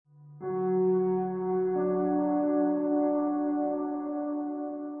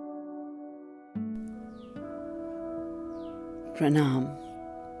Pranam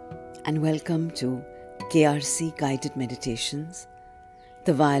and welcome to KRC Guided Meditations,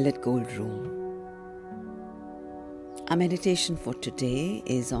 the Violet Gold Room. Our meditation for today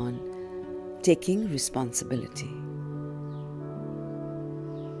is on taking responsibility.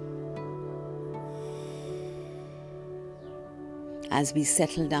 As we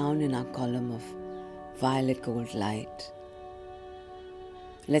settle down in our column of violet gold light,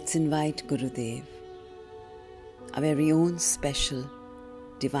 let's invite Gurudev, our very own special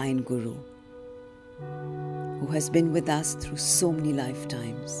Divine Guru, who has been with us through so many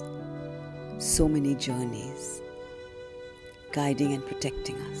lifetimes, so many journeys, guiding and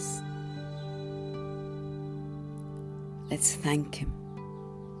protecting us. Let's thank him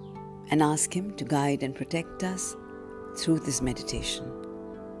and ask him to guide and protect us through this meditation.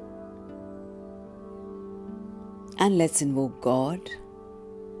 And let's invoke God,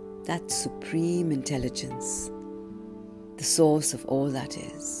 that supreme intelligence, the source of all that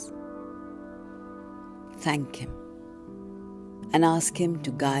is. Thank him and ask him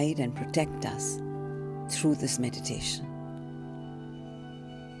to guide and protect us through this meditation.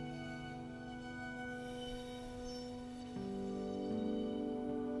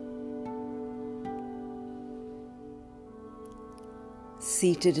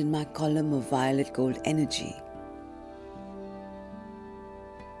 Seated in my column of violet gold energy,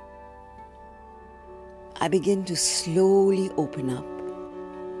 I begin to slowly open up,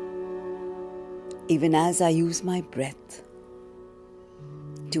 even as I use my breath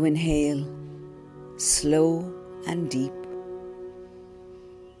to inhale slow and deep,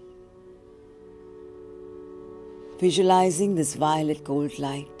 visualizing this violet gold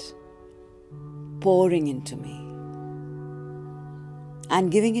light pouring into me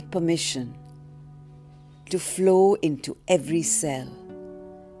and giving it permission to flow into every cell,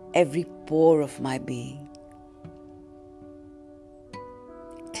 every pore of my being,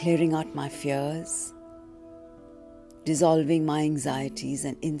 clearing out my fears, dissolving my anxieties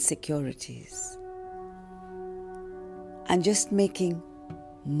and insecurities, and just making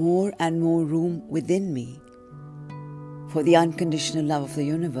more and more room within me for the unconditional love of the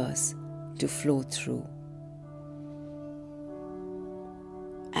universe to flow through.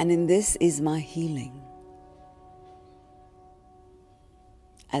 And in this is my healing.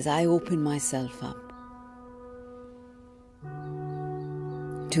 As I open myself up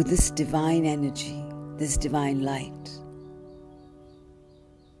to this divine energy, this divine light,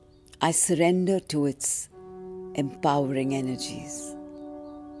 I surrender to its empowering energies.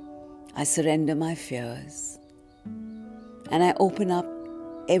 I surrender my fears, and I open up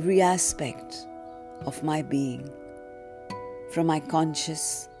every aspect of my being, from my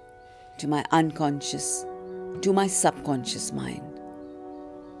conscious to my unconscious to my subconscious mind,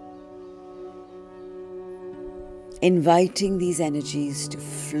 inviting these energies to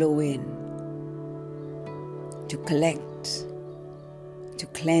flow in, to collect, to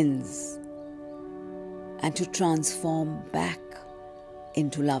cleanse, and to transform back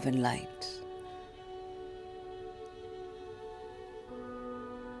into love and light.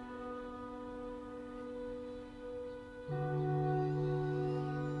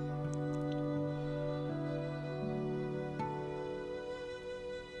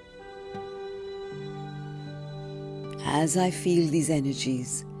 As I feel these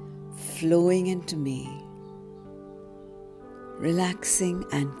energies flowing into me, relaxing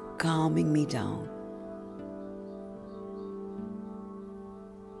and calming me down,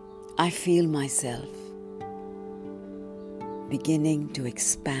 I feel myself beginning to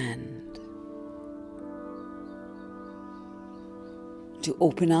expand, to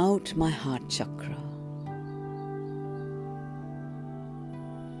open out my heart chakra,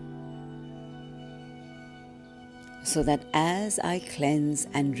 so that as I cleanse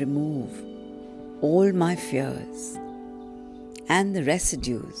and remove all my fears and the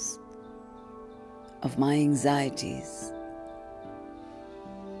residues of my anxieties,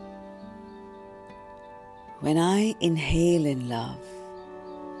 when I inhale in love,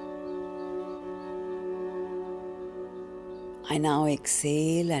 I now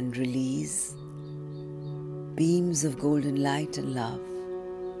exhale and release beams of golden light and love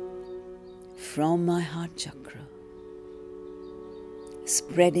from my heart chakra,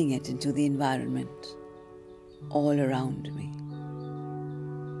 spreading it into the environment all around me.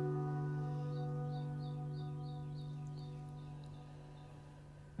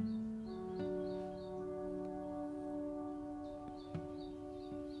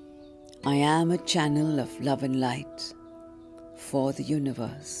 I am a channel of love and light for the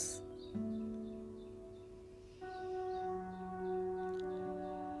universe.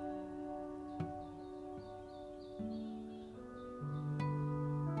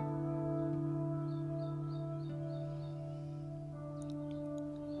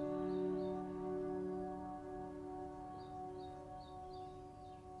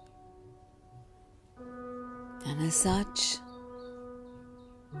 And as such,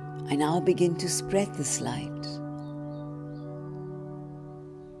 I now begin to spread this light,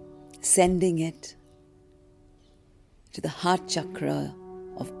 sending it to the heart chakra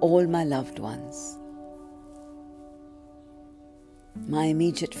of all my loved ones, my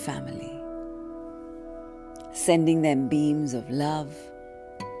immediate family, sending them beams of love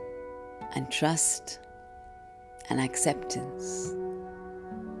and trust and acceptance,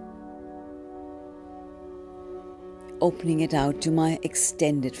 opening it out to my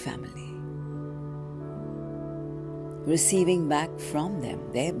extended family, receiving back from them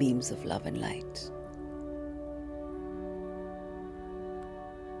their beams of love and light.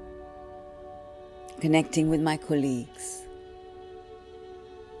 Connecting with my colleagues,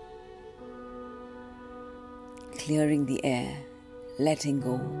 clearing the air, letting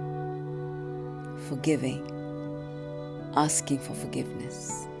go, forgiving, asking for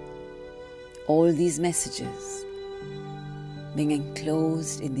forgiveness. All these messages being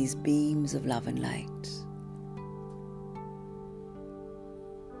enclosed in these beams of love and light.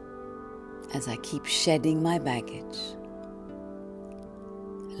 As I keep shedding my baggage,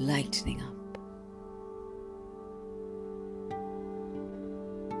 lightening up.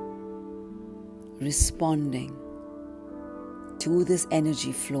 Responding to this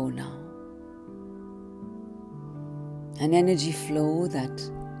energy flow now. An energy flow that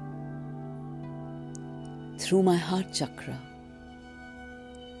through my heart chakra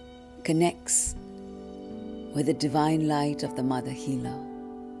connects with the divine light of the Mother Healer,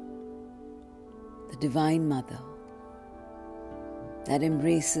 the Divine Mother that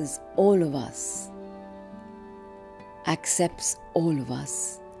embraces all of us, accepts all of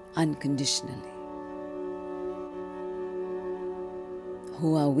us unconditionally.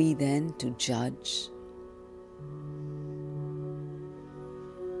 Who are we then to judge,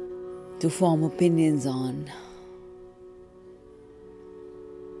 to form opinions on?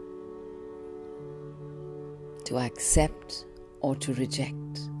 To accept or to reject?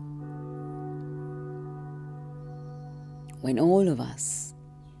 When all of us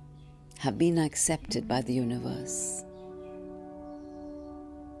have been accepted by the universe,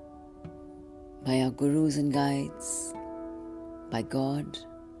 by our gurus and guides, by God,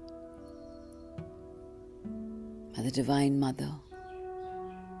 by the Divine Mother,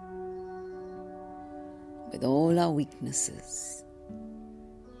 with all our weaknesses,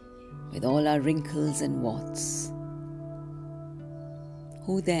 with all our wrinkles and warts,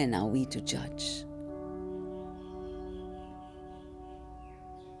 who then are we to judge?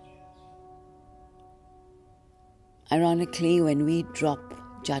 Ironically, when we drop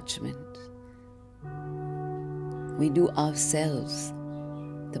judgment, we do ourselves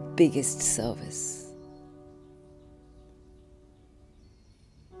the biggest service.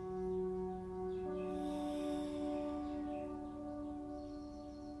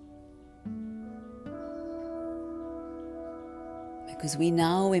 Because we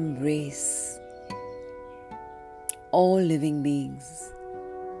now embrace all living beings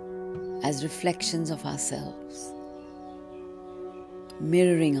as reflections of ourselves,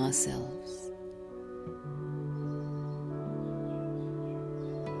 mirroring ourselves,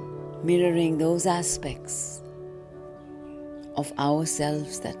 mirroring those aspects of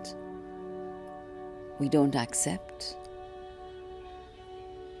ourselves that we don't accept,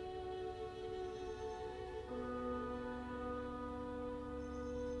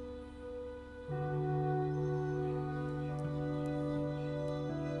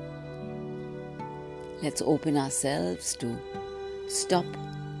 let's open ourselves to stop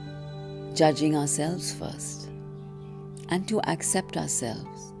judging ourselves first and to accept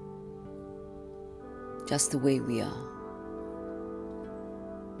ourselves just the way we are.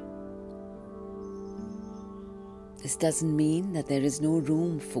 This doesn't mean that there is no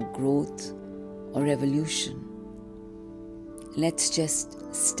room for growth or evolution. Let's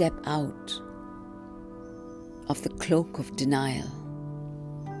just step out of the cloak of denial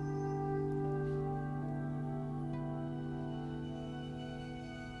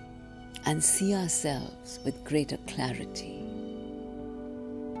and see ourselves with greater clarity.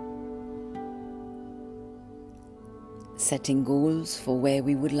 Setting goals for where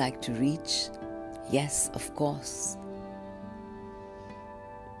we would like to reach, yes, of course.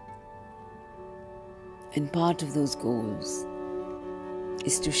 And part of those goals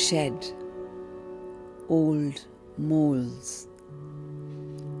is to shed old molds,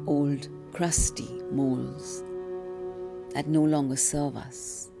 old crusty molds that no longer serve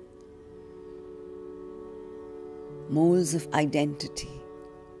us. Molds of identity,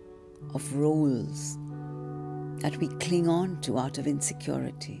 of roles that we cling on to out of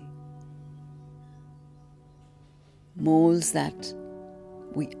insecurity. moles that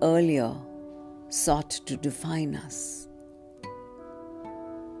we earlier sought to define us.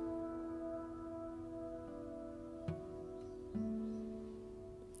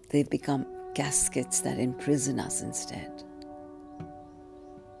 They've become caskets that imprison us instead.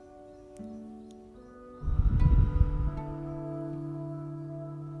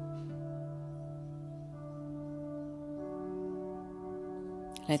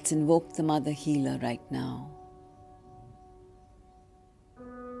 Let's invoke the Mother Healer right now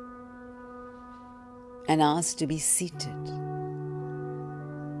and ask to be seated.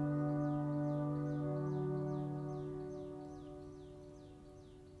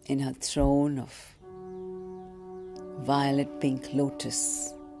 In her throne of violet pink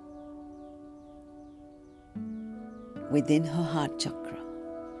lotus within her heart chakra,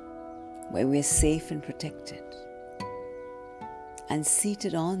 where we are safe and protected. And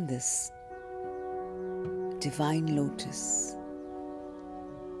seated on this divine lotus,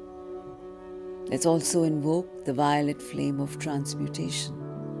 let's also invoke the violet flame of transmutation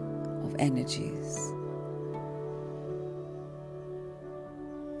of energies.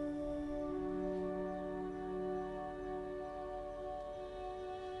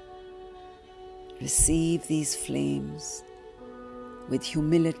 Receive these flames with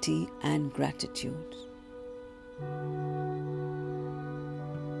humility and gratitude.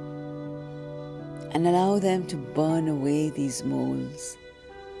 And allow them to burn away these moles,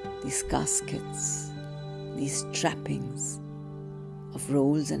 these caskets, these trappings of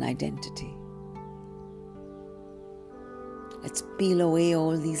roles and identity. Let's peel away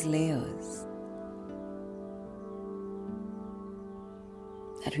all these layers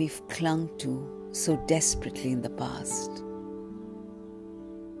that we've clung to so desperately in the past.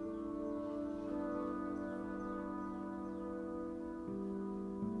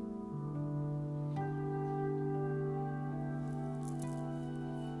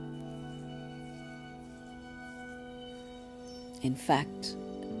 In fact,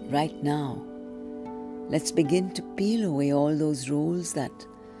 right now, let's begin to peel away all those roles that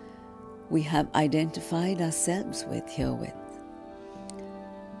we have identified ourselves with herewith.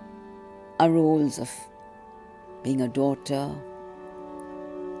 Our roles of being a daughter,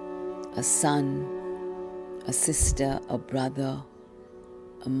 a son, a sister, a brother,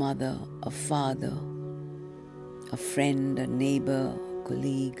 a mother, a father, a friend, a neighbor, a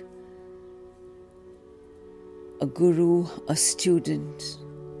colleague, a guru, a student,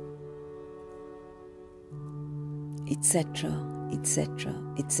 etc., etc.,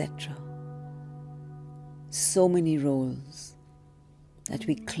 etc. So many roles that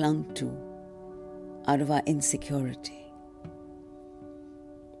we clung to out of our insecurity.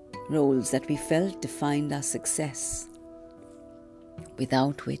 Roles that we felt defined our success,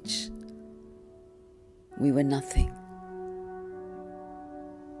 without which we were nothing.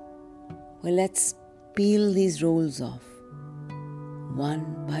 Well, let's peel these roles off,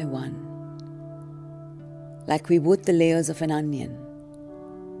 one by one, like we would the layers of an onion.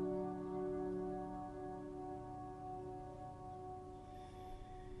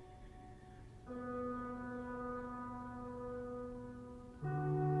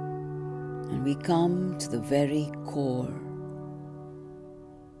 And we come to the very core,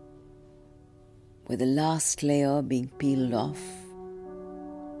 with the last layer being peeled off.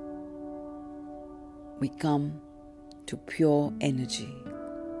 We come to pure energy,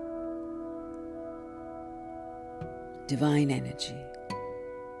 divine energy,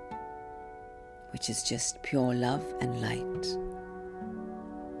 which is just pure love and light.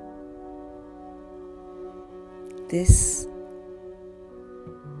 This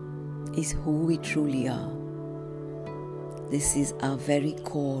is who we truly are. This is our very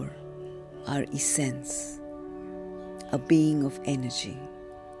core, our essence, a being of energy,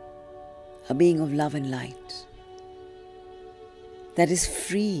 a being of love and light that is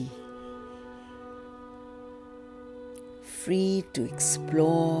free to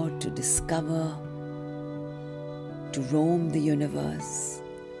explore, to discover, to roam the universe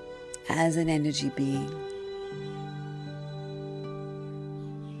as an energy being,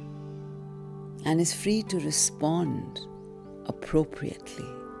 and is free to respond appropriately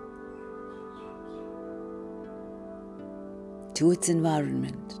to its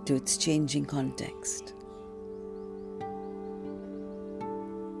environment, to its changing context.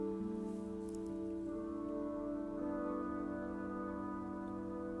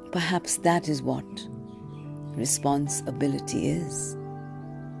 Perhaps that is what responsibility is.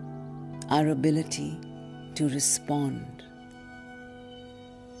 Our ability to respond.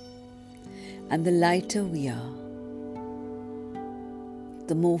 And the lighter we are,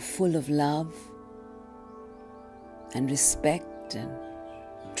 the more full of love and respect and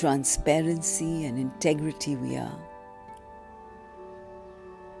transparency and integrity we are,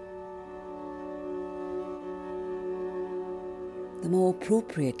 the more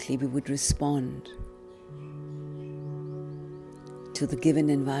appropriately we would respond to the given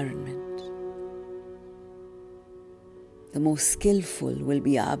environment. The more skillful will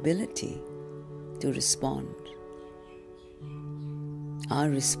be our ability to respond, our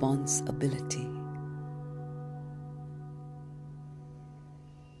responsibility.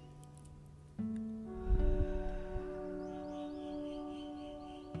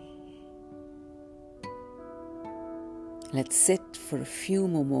 Let's sit for a few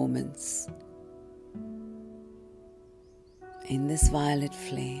more moments in this violet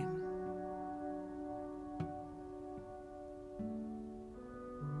flame.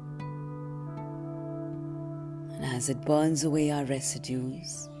 And as it burns away our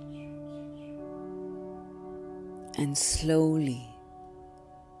residues and slowly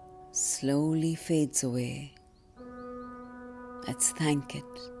fades away, let's thank it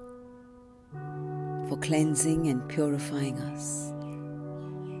for cleansing and purifying us.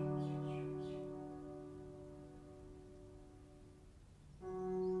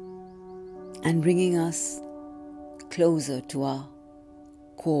 And bringing us closer to our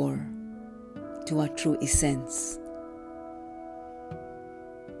core, to our true essence.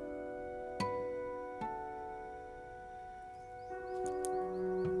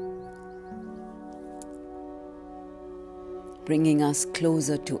 Bringing us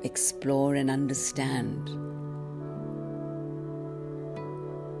closer to explore and understand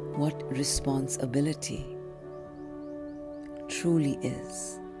what responsibility truly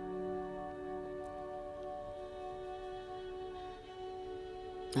is.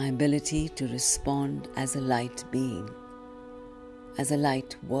 Our ability to respond as a light being, as a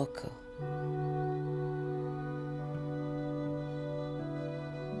light worker.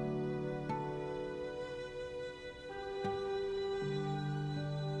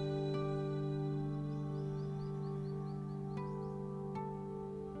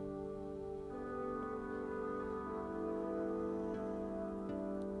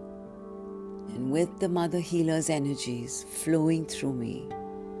 And with the Mother Healer's energies flowing through me,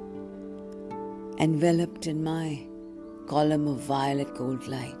 enveloped in my column of violet gold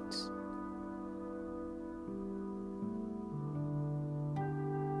light,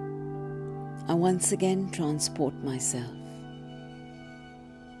 I once again transport myself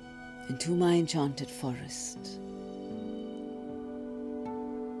into my enchanted forest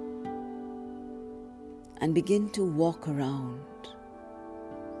and begin to walk around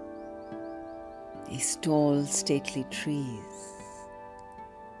these tall, stately trees.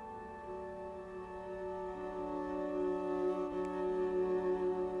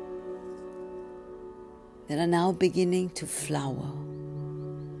 That are now beginning to flower,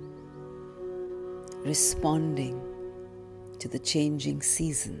 responding to the changing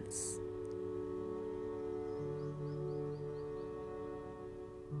seasons.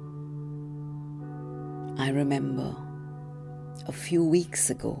 I remember a few weeks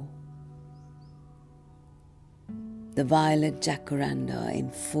ago, the violet jacaranda in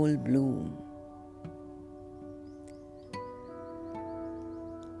full bloom.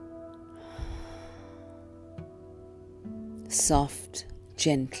 Soft,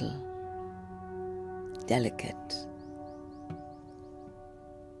 gentle, delicate.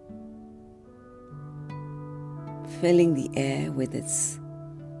 Filling the air with its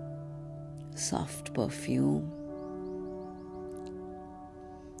soft perfume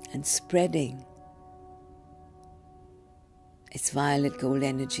and spreading its violet gold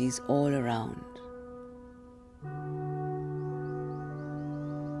energies all around.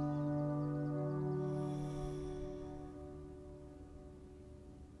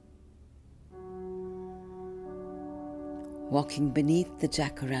 Walking beneath the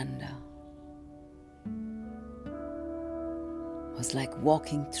jacaranda was like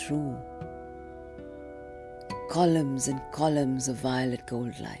walking through columns and columns of violet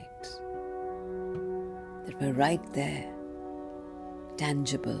gold light that were right there,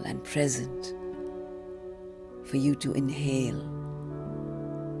 tangible and present for you to inhale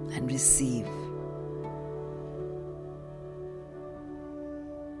and receive.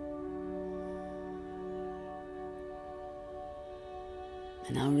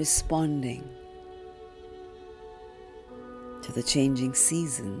 And now responding to the changing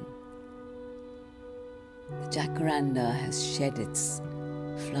season, the jacaranda has shed its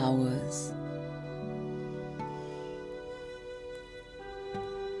flowers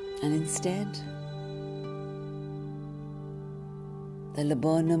and instead the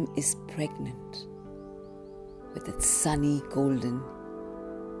laburnum is pregnant with its sunny golden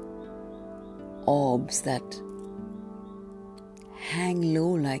orbs that hang low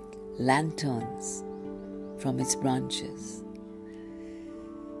like lanterns from its branches.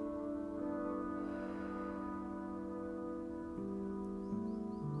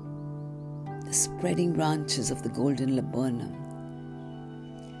 The spreading branches of the golden laburnum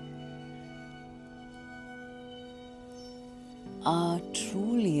are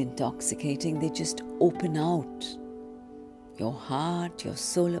truly intoxicating. They just open out your heart, your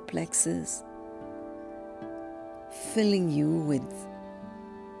solar plexus, filling you with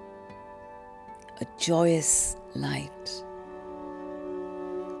a joyous light.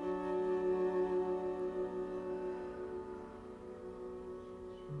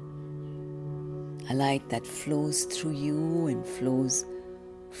 A light that flows through you and flows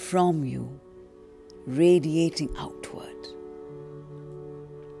from you, radiating outward.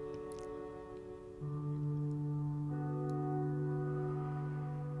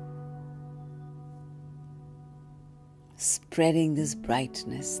 Spreading this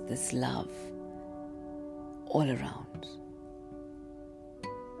brightness, this love all around.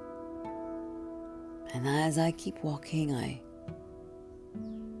 And as I keep walking, I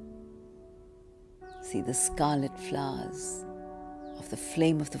see the scarlet flowers of the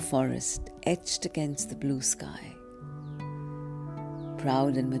flame of the forest etched against the blue sky,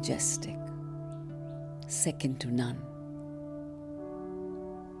 proud and majestic, second to none.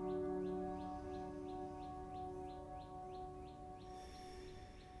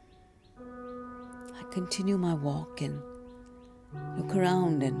 I continue my walk and look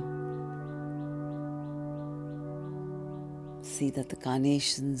around and see that the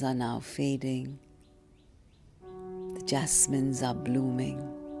carnations are now fading. The jasmines are blooming.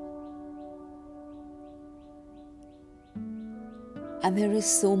 And there is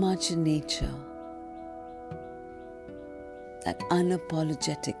so much in nature that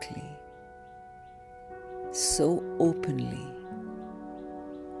unapologetically, so openly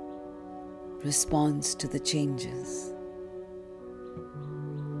responds to the changes.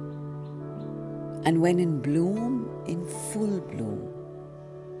 And when in bloom, in full bloom,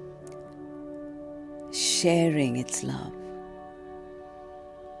 sharing its love,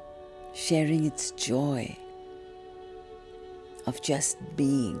 sharing its joy of just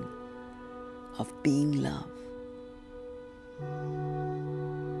being, of being love.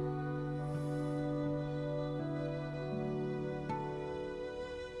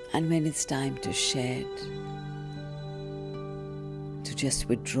 And when it's time to shed, to just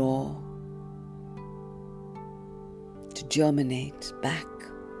withdraw, to germinate back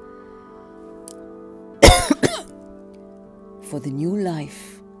for the new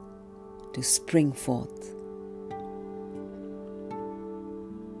life to spring forth.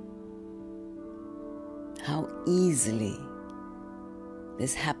 How easily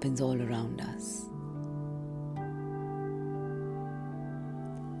this happens all around us.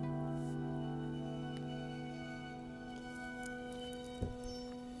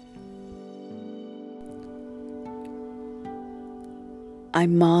 I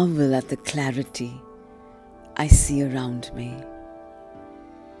marvel at the clarity I see around me.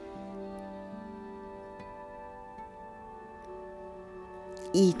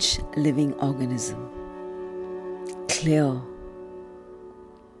 Each living organism clear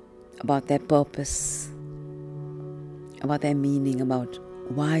about their purpose, about their meaning, about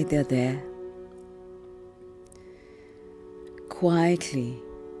why they're there. Quietly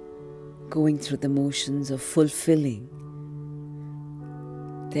going through the motions of fulfilling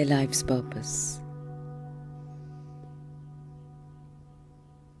their life's purpose.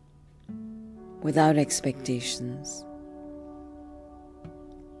 Without expectations,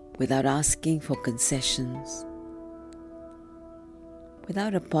 without asking for concessions,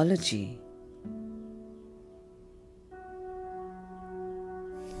 without apology.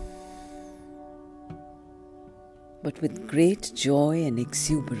 But with great joy and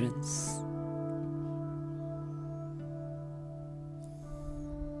exuberance.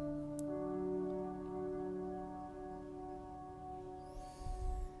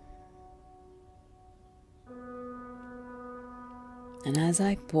 And as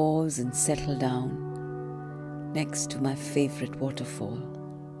I pause and settle down next to my favorite waterfall,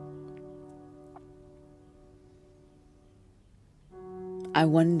 I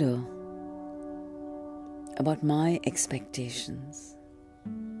wonder about my expectations,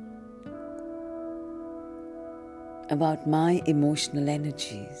 about my emotional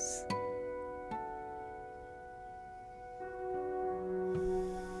energies.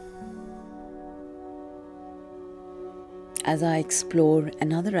 As I explore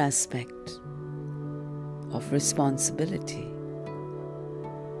another aspect of responsibility.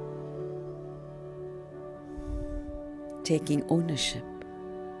 Taking ownership.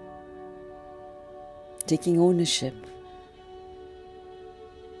 Taking ownership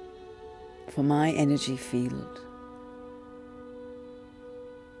for my energy field,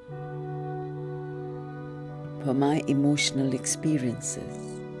 for my emotional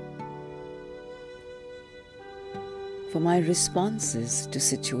experiences, for my responses to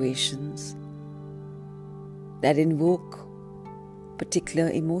situations that invoke particular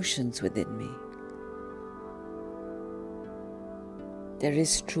emotions within me. There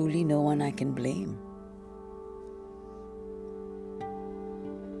is truly no one I can blame.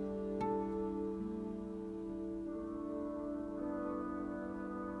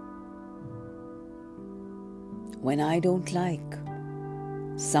 When I don't like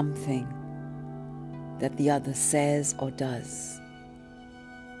something that the other says or does,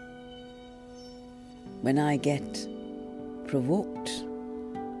 when I get provoked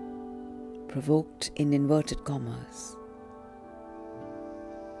in inverted commas,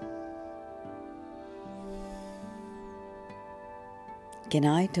 can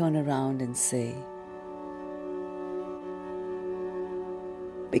I turn around and say,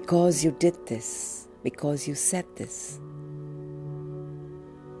 because you did this, because you said this,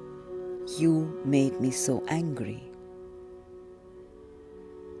 you made me so angry,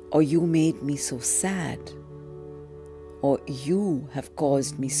 or you made me so sad, or you have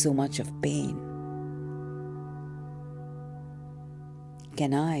caused me so much of pain.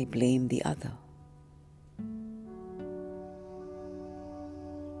 Can I blame the other?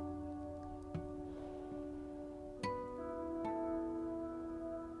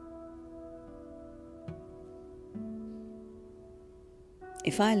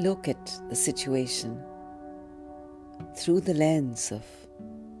 If I look at the situation through the lens of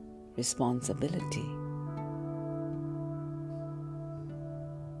responsibility,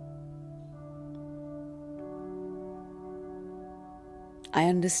 I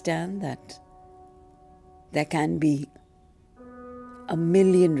understand that there can be a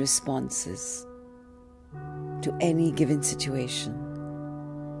million responses to any given situation.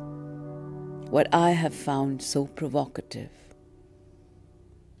 What I have found so provocative,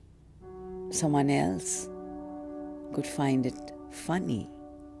 someone else could find it funny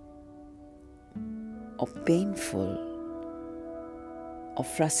or painful or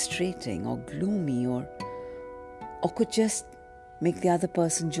frustrating or gloomy or could just make the other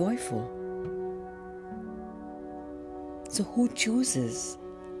person joyful. So who chooses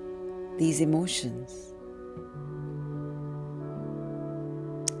these emotions?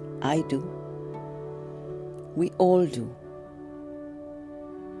 I do. We all do.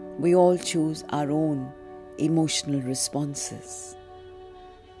 We all choose our own emotional responses.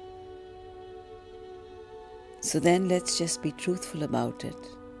 So then let's just be truthful about it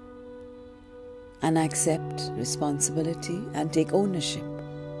and accept responsibility and take ownership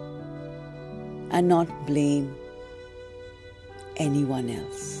and not blame anyone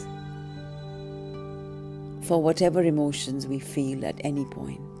else for whatever emotions we feel at any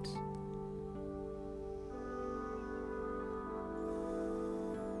point.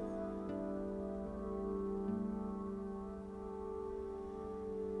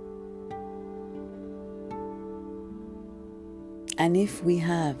 And if we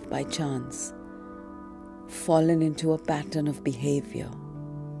have, by chance, fallen into a pattern of behavior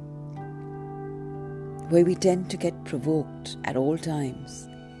where we tend to get provoked at all times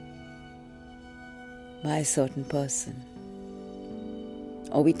by a certain person,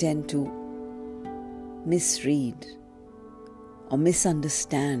 or we tend to misread or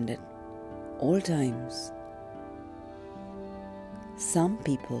misunderstand at all times, some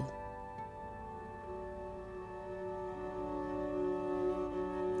people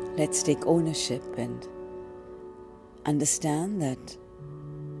let's take ownership and understand that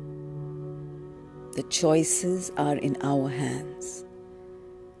the choices are in our hands.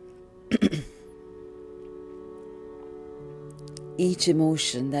 Each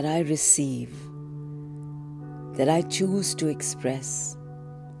emotion that I receive, that I choose to express,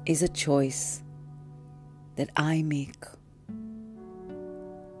 is a choice that I make.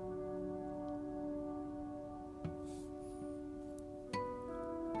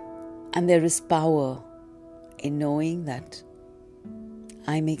 And there is power in knowing that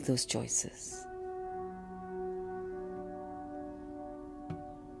I make those choices.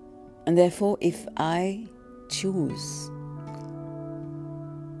 And therefore, if I choose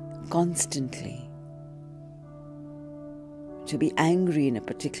constantly to be angry in a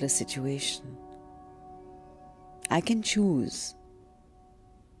particular situation, I can choose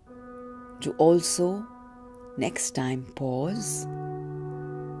to also next time, pause,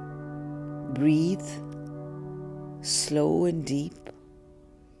 breathe slow and deep,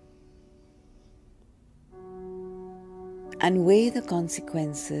 and weigh the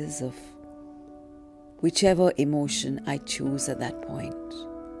consequences of whichever emotion I choose at that point.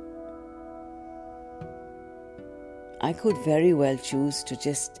 I could very well choose to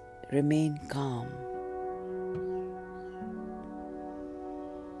just remain calm,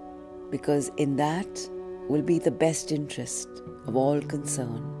 because in that will be the best interest of all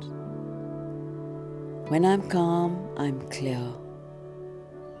concerned. When I'm calm, I'm clear,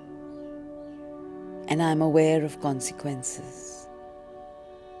 and I'm aware of consequences.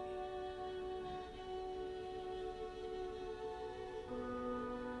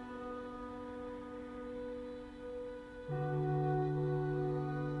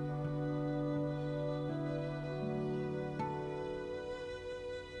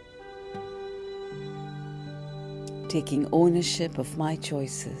 Taking ownership of my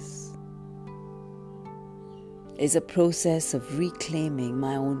choices is a process of reclaiming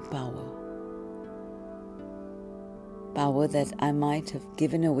my own power. Power that I might have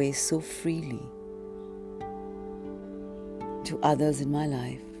given away so freely to others in my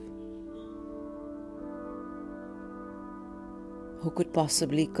life. Who could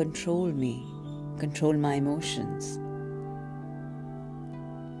possibly control me, control my emotions?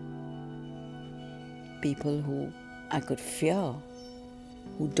 People who I could fear,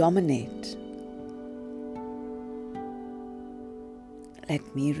 who dominate.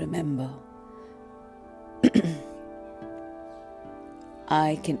 Let me remember,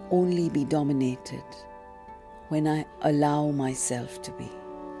 I can only be dominated when I allow myself to be.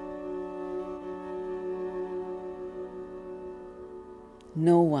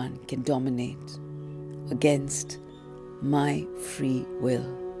 No one can dominate against my free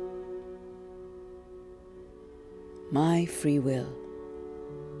will. My free will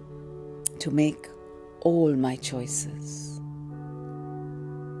to make all my choices.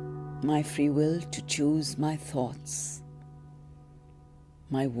 My free will to choose my thoughts,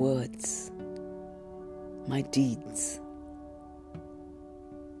 my words, my deeds.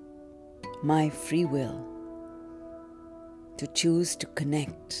 My free will to choose to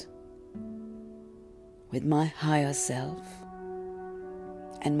connect with my higher self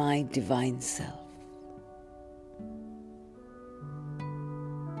and my divine self.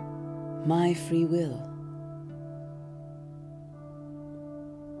 My free will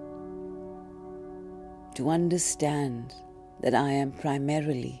to understand that I am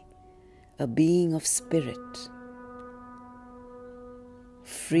primarily a being of spirit,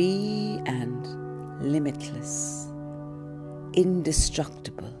 free and limitless,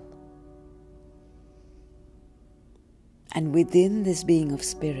 indestructible. And within this being of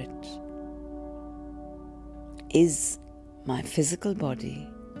spirit is my physical body,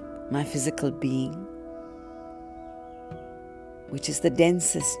 my physical being, which is the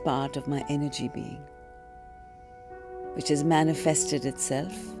densest part of my energy being, which has manifested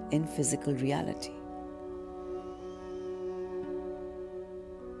itself in physical reality.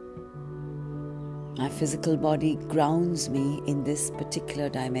 My physical body grounds me in this particular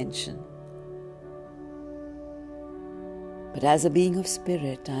dimension. But as a being of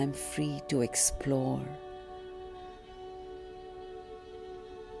spirit, I am free to explore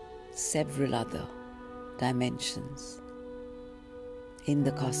several other dimensions in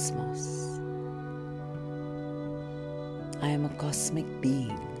the cosmos. I am a cosmic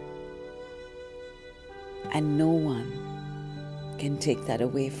being, and no one can take that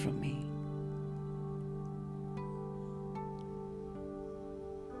away from me.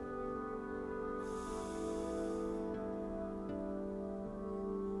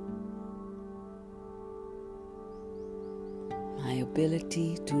 My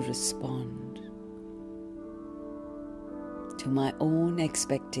ability to respond to my own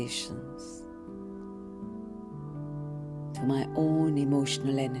expectations, to my own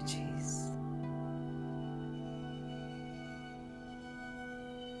emotional energies.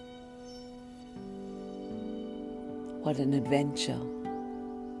 What an adventure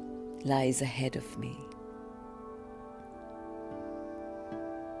lies ahead of me.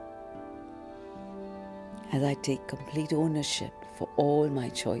 As I take complete ownership for all my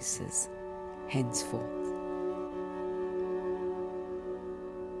choices henceforth.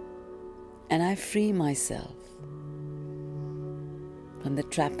 And I free myself from the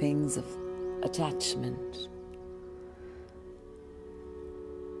trappings of attachment,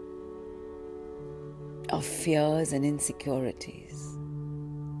 of fears and insecurities.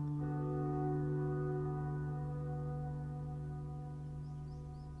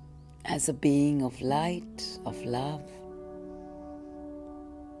 As a being of light, of love,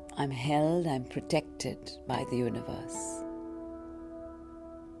 I'm held, I'm protected by the universe.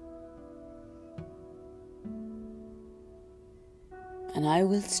 And I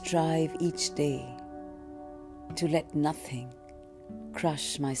will strive each day to let nothing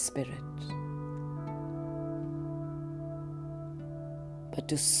crush my spirit, but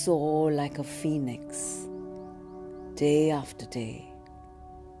to soar like a phoenix day after day.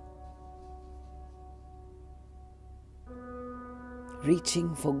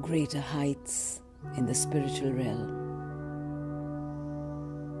 Reaching for greater heights in the spiritual realm,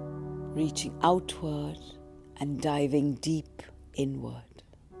 reaching outward and diving deep inward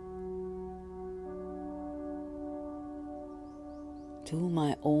to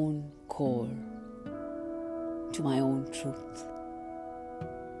my own core, to my own truth.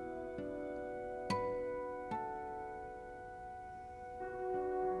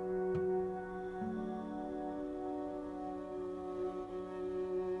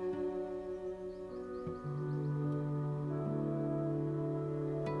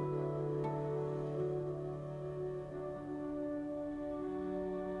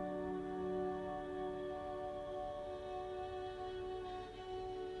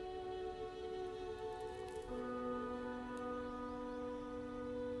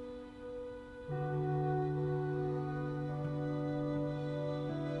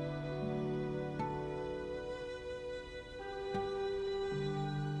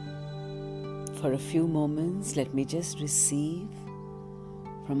 For a few moments, let me just receive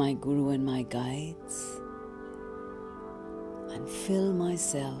from my Guru and my guides and fill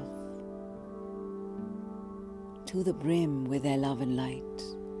myself to the brim with their love and light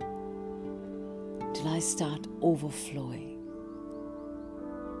till I start overflowing.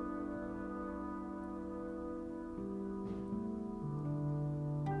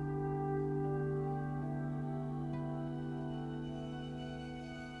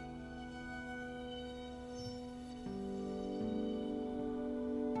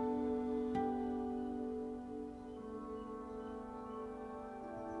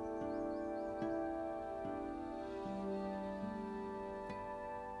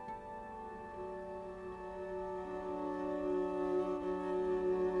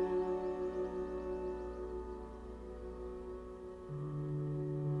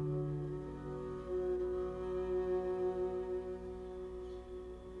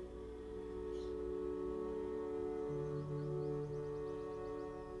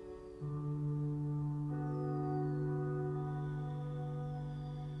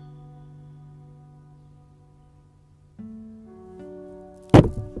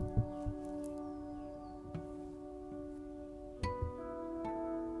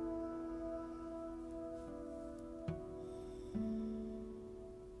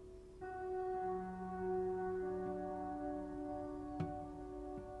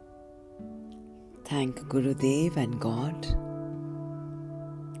 Thank Gurudev and God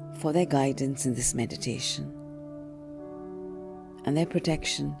for their guidance in this meditation and their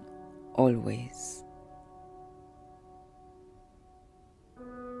protection always.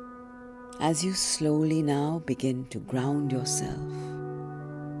 As you slowly now begin to ground yourself,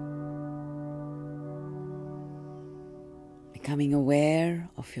 becoming aware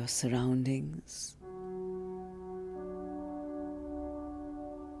of your surroundings,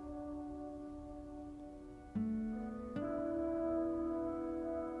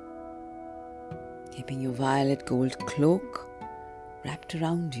 keeping your violet gold cloak wrapped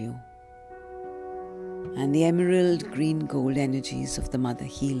around you and the emerald green gold energies of the Mother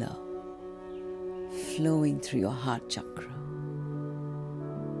Healer flowing through your heart chakra.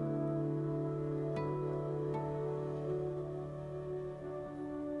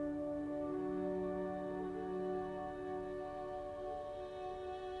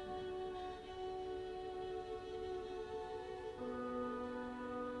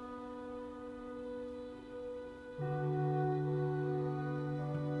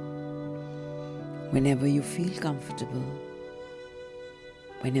 Whenever you feel comfortable,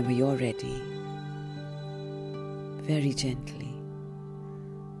 whenever you're ready, very gently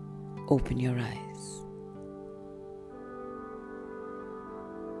open your eyes.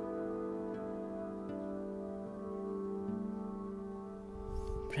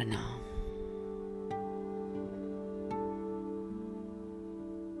 Pranam.